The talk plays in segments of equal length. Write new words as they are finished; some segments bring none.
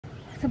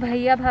तो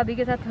भैया भाभी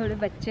के साथ थोड़े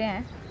बच्चे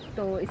हैं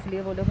तो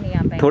इसलिए वो लोग नहीं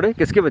आ पाए। थोड़े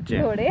किसके बच्चे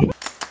हैं? थोड़े।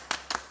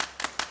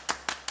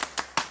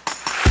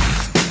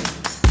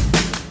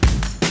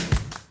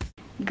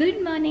 Good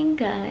morning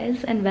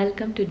guys and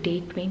welcome to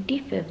day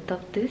 25th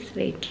of this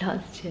weight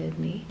loss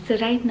journey. So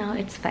right now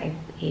it's 5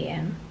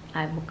 AM.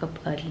 I woke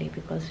up early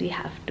because we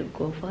have to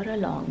go for a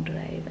long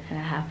drive and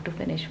I have to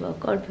finish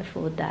workout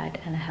before that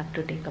and I have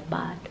to take a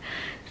bath.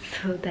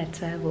 So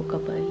that's why I woke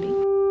up early.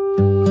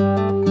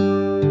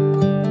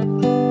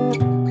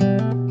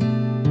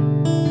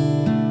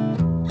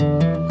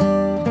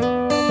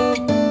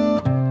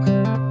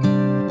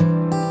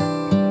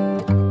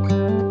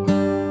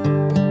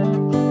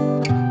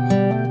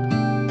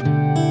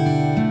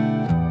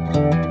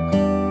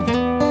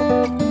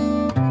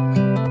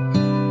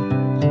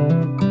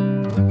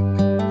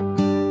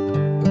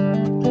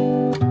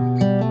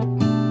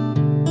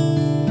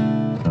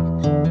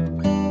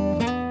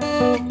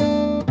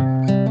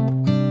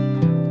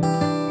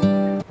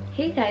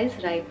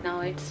 Right now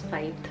it's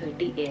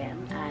 5:30 AM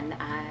and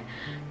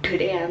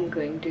today I'm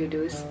going to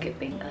do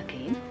skipping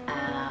again.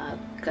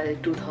 कल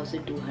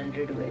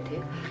 2200 हुए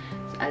थे,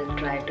 so I'll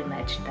try to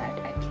match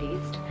that at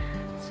least.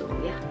 So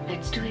yeah,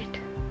 let's do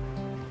it.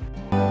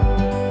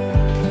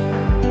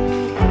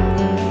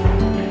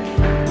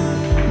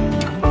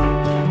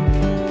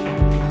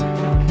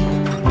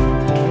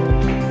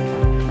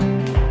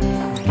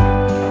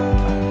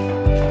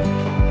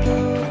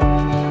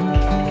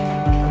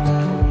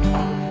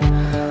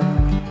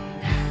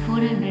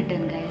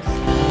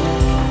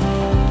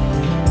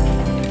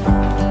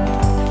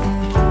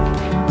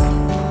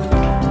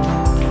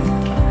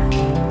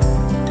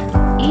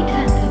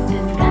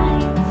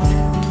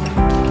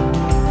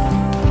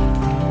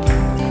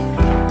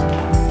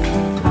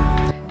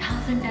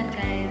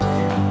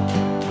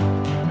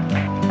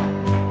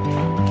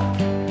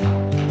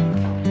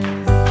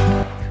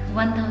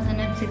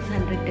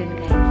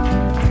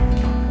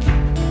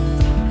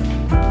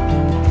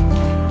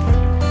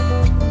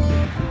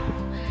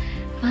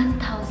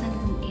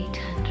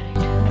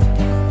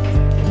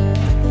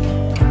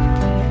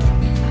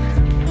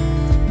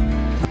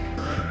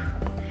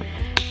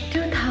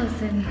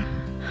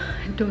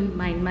 Don't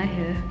mind my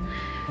hair,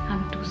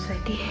 I'm too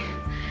sweaty.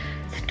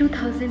 So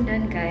 2000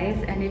 done guys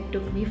and it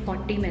took me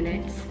 40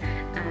 minutes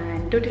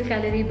and total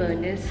calorie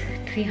burn is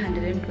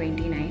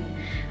 329.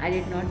 I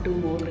did not do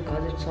more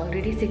because it's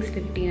already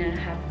 6:15 and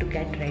I have to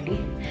get ready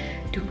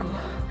to go.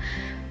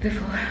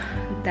 Before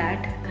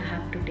that I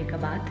have to take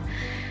a bath.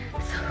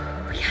 So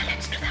yeah,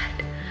 let's do that.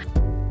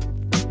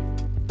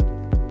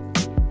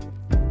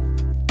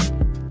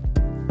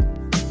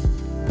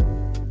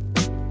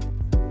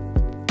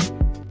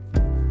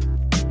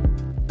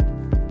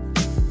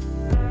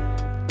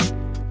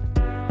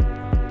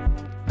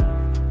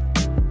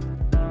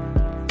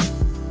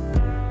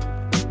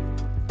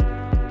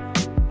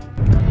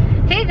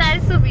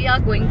 So we are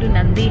going to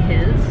Nandi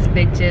Hills,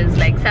 which is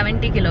like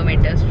 70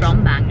 kilometers from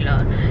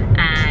Bangalore,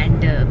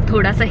 and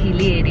थोड़ा सा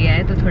hilly area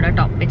है तो थोड़ा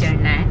top पे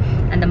चढ़ना है,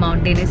 and the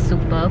mountain is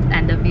superb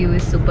and the view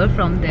is superb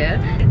from there.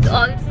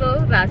 Also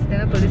रास्ते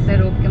में पुलिस ने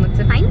रोक के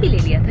मुझसे फाइन भी ले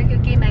लिया था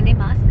क्योंकि मैंने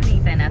मास्क नहीं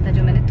पहना था,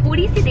 जो मैंने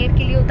थोड़ी सी देर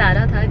के लिए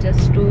उतारा था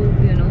just to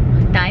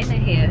tie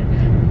my hair,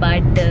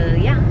 but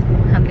yeah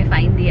हमने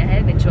फाइन दिया है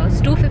which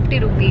was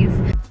 250 rupees.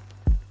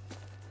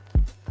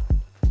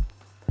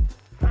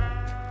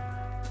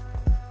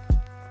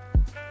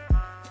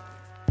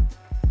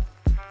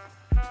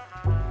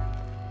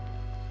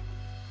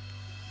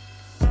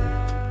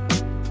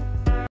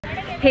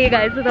 Hey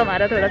guys, तो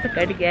हमारा थोड़ा सा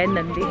कट गया है।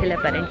 नंदी हिल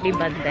अपेरेंटली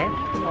बंद है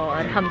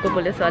और हमको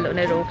पुलिस वालों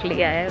ने रोक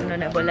लिया है।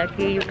 उन्होंने बोला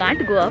कि यू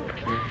कांट गो अप,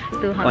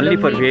 तो हम only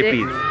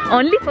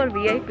for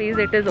VIPs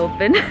it is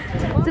open.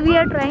 So we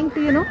are trying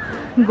to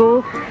go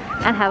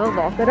and have a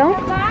walk around,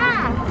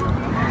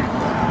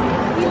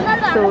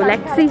 so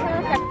let's see.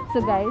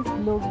 So guys,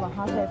 लोग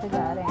वहाँ कैसे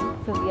जा रहे हैं,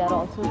 so we are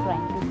also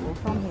trying to go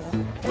from here.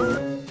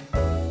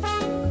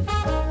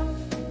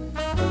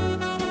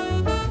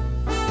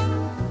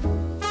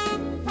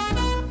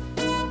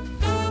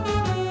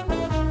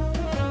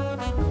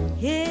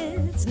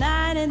 It's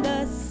night in the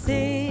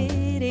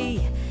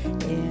city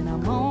and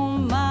I'm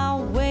on my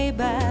way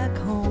back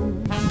home.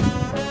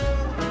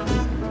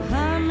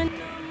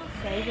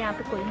 Guys, यहाँ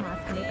पे कोई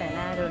mask नहीं पहना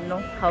है। I don't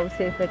know how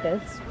safe it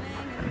is.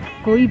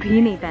 कोई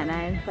भी नहीं पहना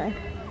है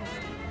in fact.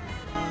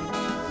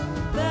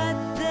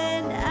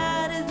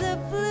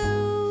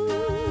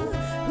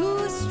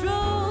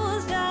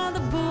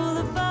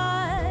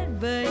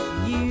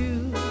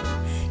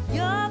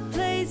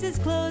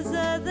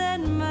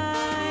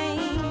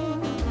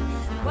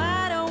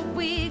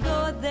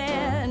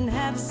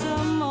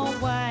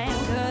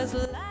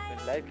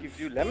 Life gives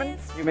you lemon,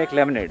 you make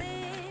lemonade.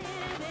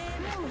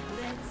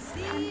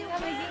 We are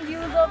making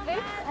use of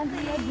it and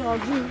we are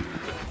jogging.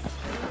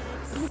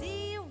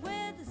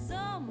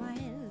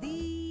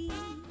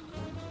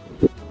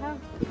 हाँ,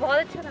 बहुत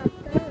अच्छा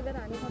रास्ता है अगर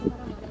आने का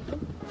हमारा मन तो।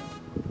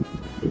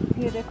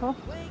 ये देखो,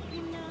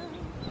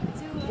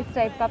 इस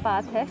टाइप का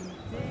पाथ है।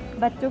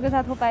 बच्चों के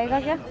साथ हो पाएगा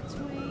क्या?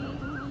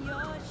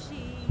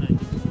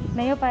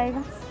 नहीं हो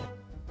पाएगा।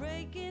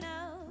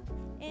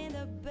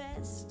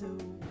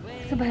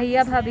 तो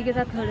भैया भाभी के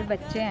साथ थोड़े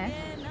बच्चे हैं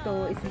तो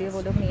इसलिए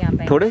वो लोग नहीं आ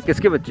पाएंगे। थोड़े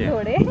किसके बच्चे हैं?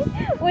 थोड़े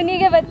उन्हीं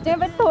के बच्चे हैं,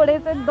 बट थोड़े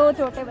से 2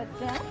 छोटे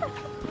बच्चे हैं।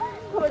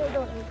 थोड़े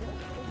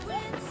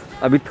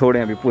अभी थोड़े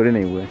हैं, अभी पूरे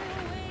नहीं हुए।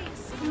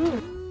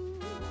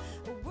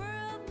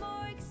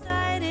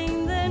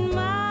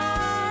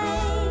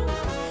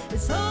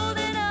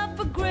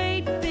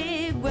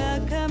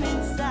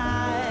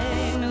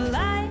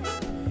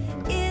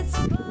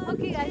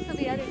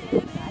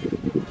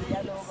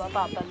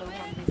 पापा लोग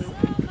मम्मी लोग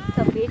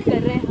सब वेट कर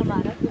रहे हैं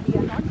हमारा, तो we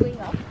are not going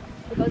out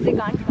because they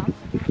can't come,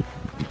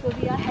 so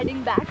we are heading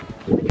back.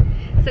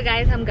 So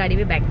guys हम गाड़ी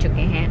में बैठ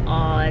चुके हैं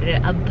और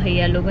अब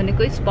भैया लोगों ने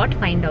कोई स्पॉट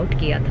फाइंड आउट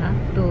किया था,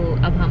 तो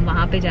अब हम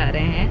वहाँ पे जा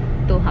रहे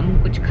हैं। तो हम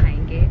कुछ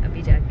खाएंगे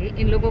अभी जाके,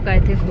 इन लोगों का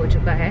आई थिंक हो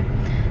चुका है।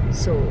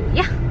 सो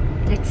या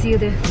लेट्स सी यू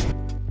देयर।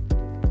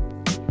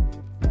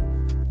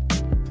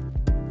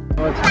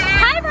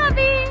 हाय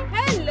भाभी।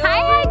 हेलो। हाय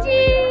हाजी।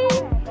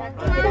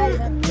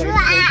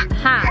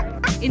 हाँ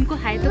इनको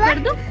हाय तो कर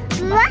दो,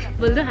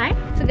 बोल दो हाय।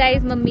 सो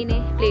गाइस मम्मी ने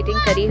प्लेटिंग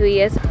करी हुई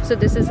है। सो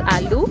दिस इज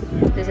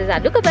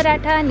आलू का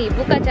पराठा,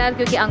 नींबू का अचार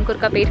क्योंकि अंकुर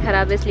का पेट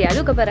खराब है इसलिए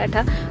आलू का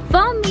paratha.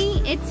 For me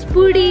it's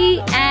puri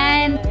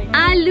and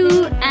आलू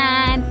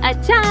एंड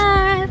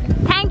अचार।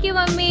 Thank you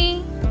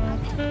mummy.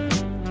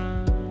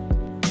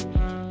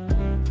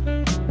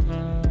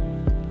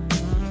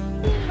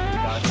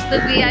 So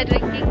we are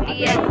drinking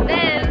tea as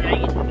well.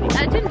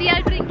 Arjun, we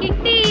are drinking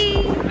tea.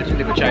 अच्छा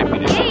देखो चाय पी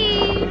रहे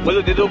Yay!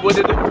 बोलो दे दो, वो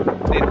दे दो,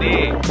 दे दे।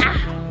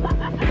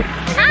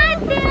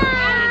 आद्या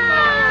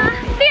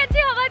अच्छी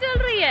हवा चल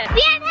रही है।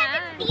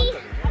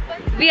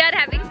 We are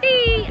having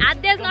tea.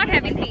 Adya is not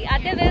having tea.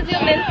 Adya, where's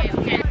your milk?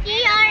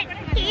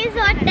 Tea is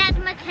not that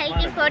much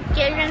healthy for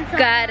children.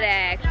 So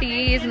Correct.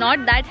 Tea is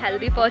not that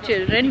healthy for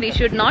children. We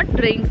should not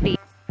drink tea.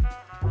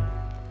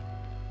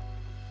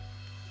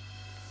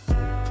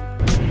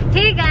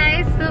 Hey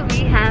guys, so we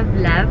have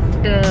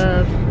left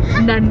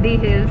Nandi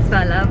Hills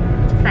wala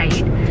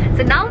side.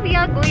 So now we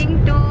are going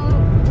to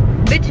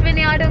which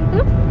vineyard,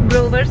 Ankur?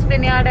 Grover's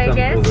Vineyard, I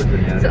guess.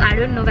 So I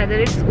don't know whether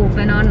it's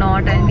open or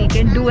not and we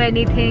can do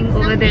anything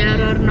over there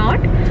or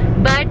not.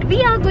 But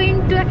we are going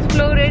to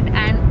explore it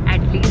and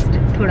at least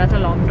thoda sa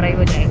long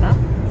drive ho jayega.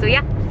 So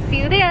yeah,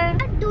 see you there.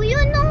 do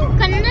you know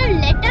Kannada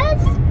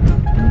letters?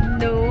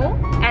 No.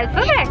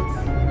 Alphabets?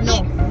 No.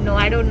 Yes. No,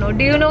 I don't know.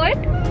 Do you know it?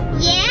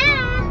 Yeah.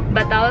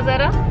 बताओ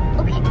जरा।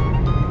 Okay.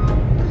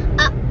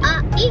 A I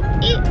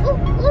U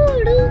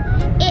रू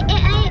A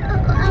I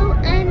O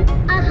N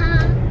aha.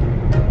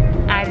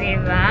 अरे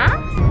वाह।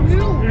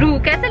 रू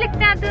कैसे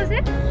लिखते हैं आते उसे?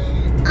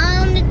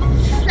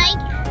 It's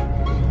like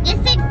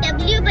जैसे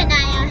W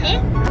बनाया है,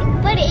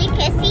 ऊपर एक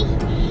ऐसी,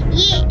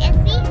 ये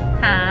ऐसी,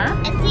 हाँ।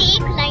 ऐसे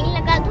एक लाइन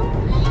लगा दो,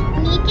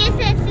 नीचे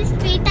से ऐसी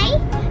स्ट्रेट आई,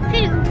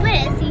 फिर ऊपर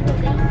ऐसी हो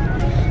गई,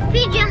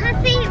 फिर यहाँ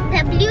से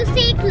W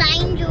से एक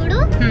लाइन जोड़ो,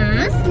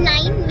 उस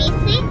लाइन में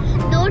से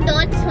 2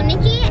 डॉट्स होने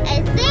चाहिए,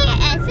 ऐसे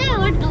ऐसे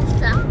और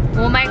दूसरा।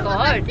 Oh my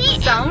God,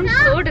 sounds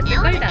so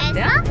difficult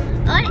आद्या।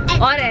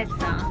 और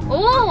ऐसा।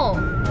 ओह,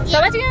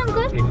 समझ गए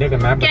अंकुर? इंडिया का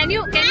map. Can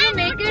you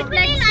make it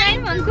next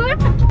time, अंकुर?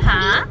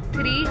 हाँ,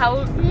 3 how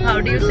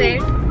do you say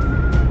it?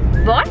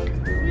 What?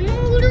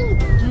 मूड़ू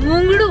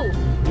मुंगड़ू,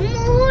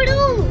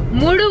 मूड़ू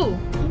मुड़ू,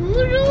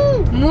 मूड़ू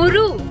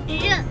मुरू,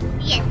 yes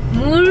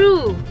मुरू।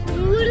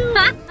 मूड़ू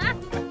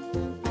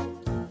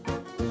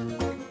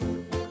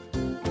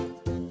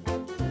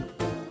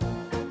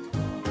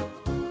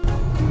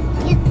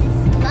This is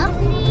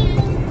lovely,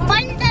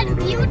 wonder,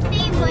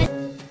 beautiful.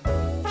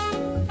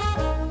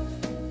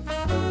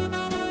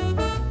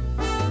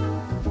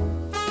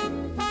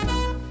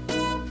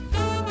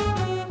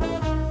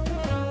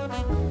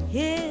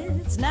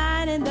 It's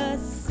 9 in the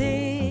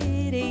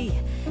city,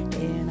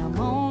 and I'm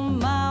on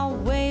my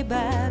way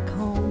back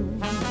home.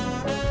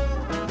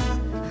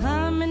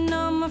 Humming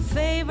on my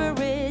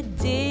favorite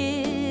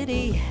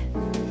ditty,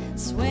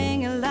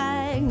 swinging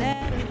like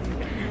Natalie.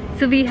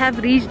 So we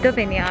have reached the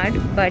vineyard,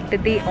 but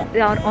they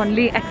are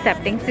only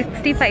accepting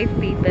 65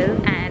 people,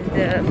 and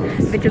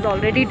which is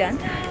already done.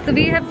 So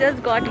we have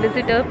just got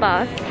visitor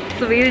pass,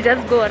 so we'll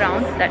just go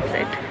around. That's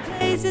it.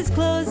 Place is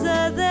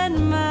closer than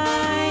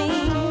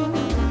mine.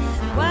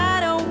 Why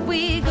don't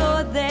we go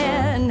there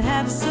and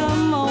have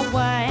some more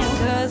wine?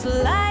 'Cause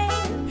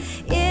life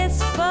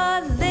is for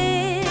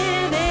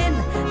living.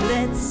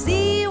 Let's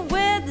see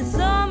where the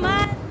sun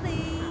might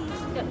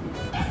lead.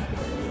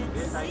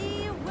 Let's see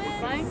where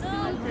the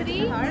sun might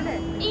lead.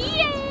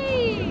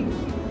 Yay!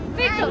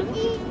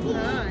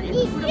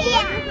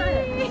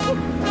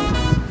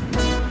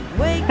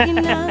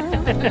 Waking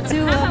up to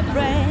a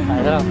brand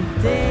new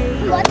day.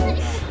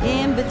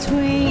 In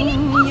between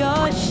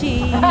your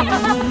sheets,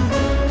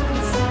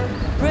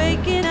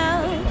 breaking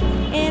up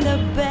in the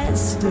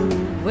best of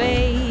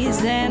ways,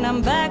 and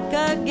I'm back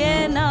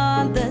again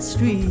on the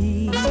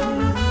street.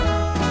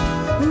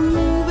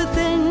 But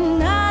then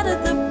out of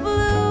the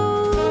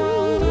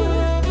blue,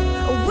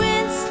 a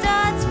wind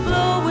starts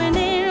blowing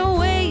in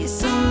ways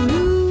so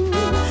new,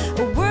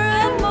 a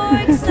world more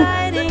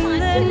exciting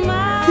than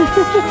mine.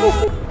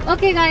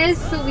 Okay guys,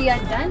 so we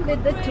are done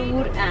with the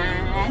tour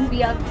and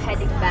we are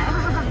heading back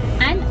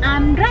and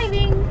I'm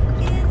driving.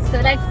 So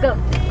let's go.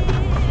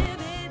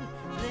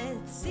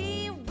 Let's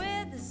see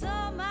where this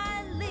all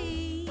might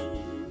lead.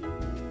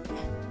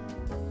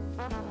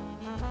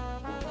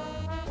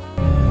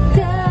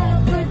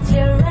 Girl, put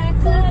your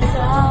records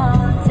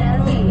on.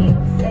 Tell me your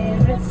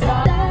favorite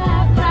song.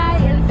 Dark cry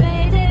and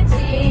faded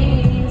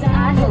jeans.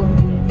 I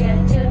hope you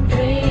get your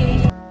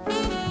dream.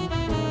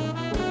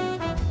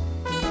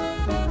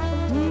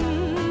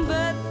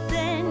 But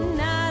then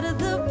out of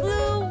the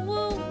blue.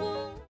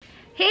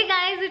 Hey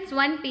guys, it's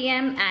 1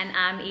 PM and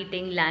I'm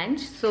eating lunch.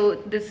 So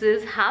this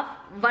is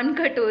one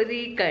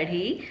katori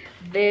kadhi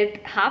with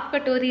half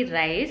katori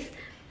rice,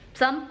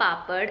 some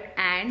papad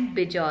and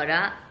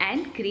bijora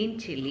and green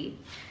chili.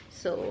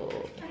 So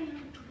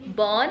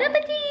bon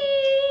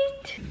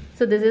appetit!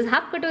 So this is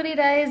half katori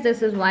rice,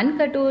 this is 1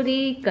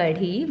 katori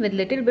kadhi with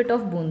little bit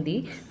of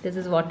bundi. This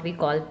is what we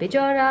call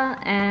bijora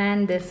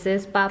and this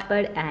is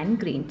papad and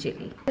green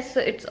chili. So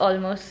it's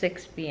almost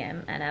 6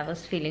 PM and I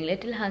was feeling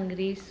little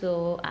hungry,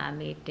 so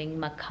I'm eating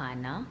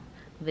makhana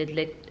with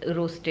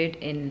roasted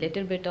in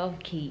little bit of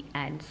ghee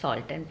and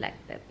salt and black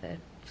pepper.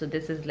 So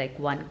this is like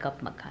 1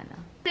 cup makhana.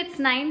 It's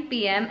 9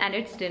 PM and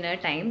it's dinner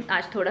time.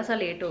 आज थोड़ा सा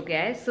late हो गया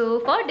है.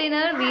 So for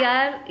dinner we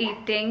are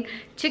eating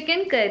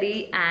chicken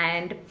curry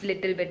and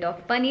little bit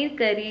of paneer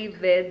curry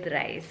with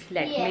rice.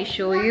 Let me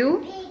show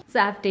you. So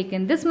I've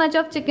taken this much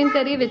of chicken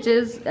curry, which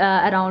is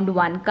around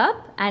 1 cup,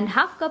 and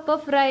half cup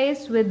of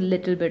rice with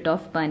little bit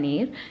of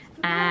paneer.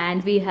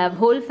 And we have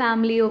whole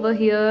family over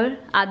here.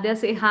 Adya,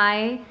 say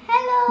hi.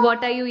 Hello.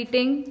 What are you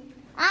eating?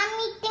 I'm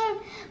eating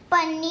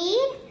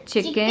paneer,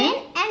 Chicken.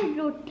 and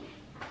roti.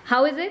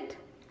 How is it?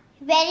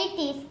 Very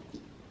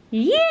tasty.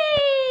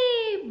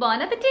 Yay!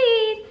 Bon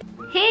appetit!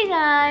 Hey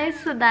guys,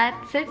 so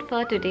that's it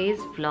for today's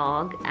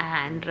vlog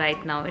and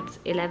right now it's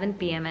 11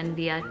 PM and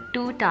we are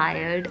too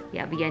tired.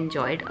 Yeah, we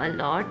enjoyed a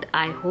lot.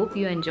 I hope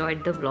you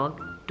enjoyed the vlog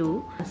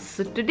too.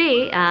 So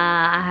today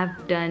I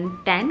have done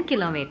 10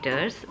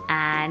 kilometers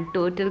and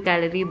total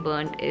calorie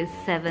burnt is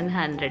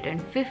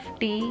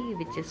 750,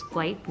 which is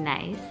quite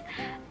nice.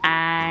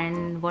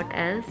 And what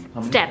else?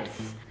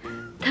 Steps.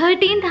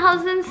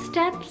 13,000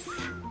 steps.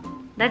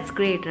 That's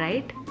great,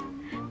 right?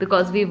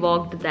 Because we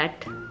walked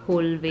that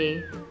whole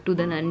way to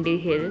the Nandi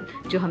Hill,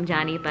 जो हम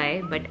जा नहीं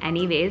पाए. But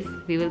anyways,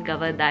 we will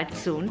cover that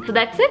soon. So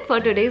that's it for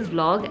today's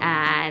vlog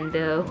and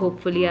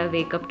hopefully I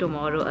wake up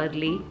tomorrow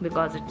early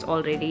because it's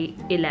already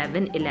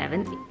 11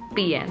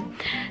 PM.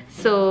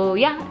 So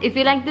yeah, if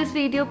you like this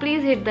video,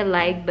 please hit the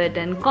like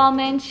button,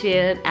 comment,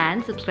 share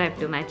and subscribe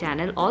to my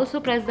channel.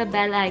 Also press the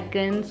bell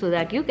icon so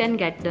that you can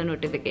get the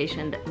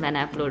notification when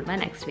I upload my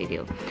next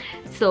video.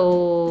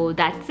 So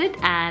that's it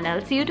and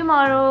I'll see you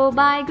tomorrow.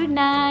 Bye, good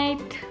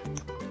night.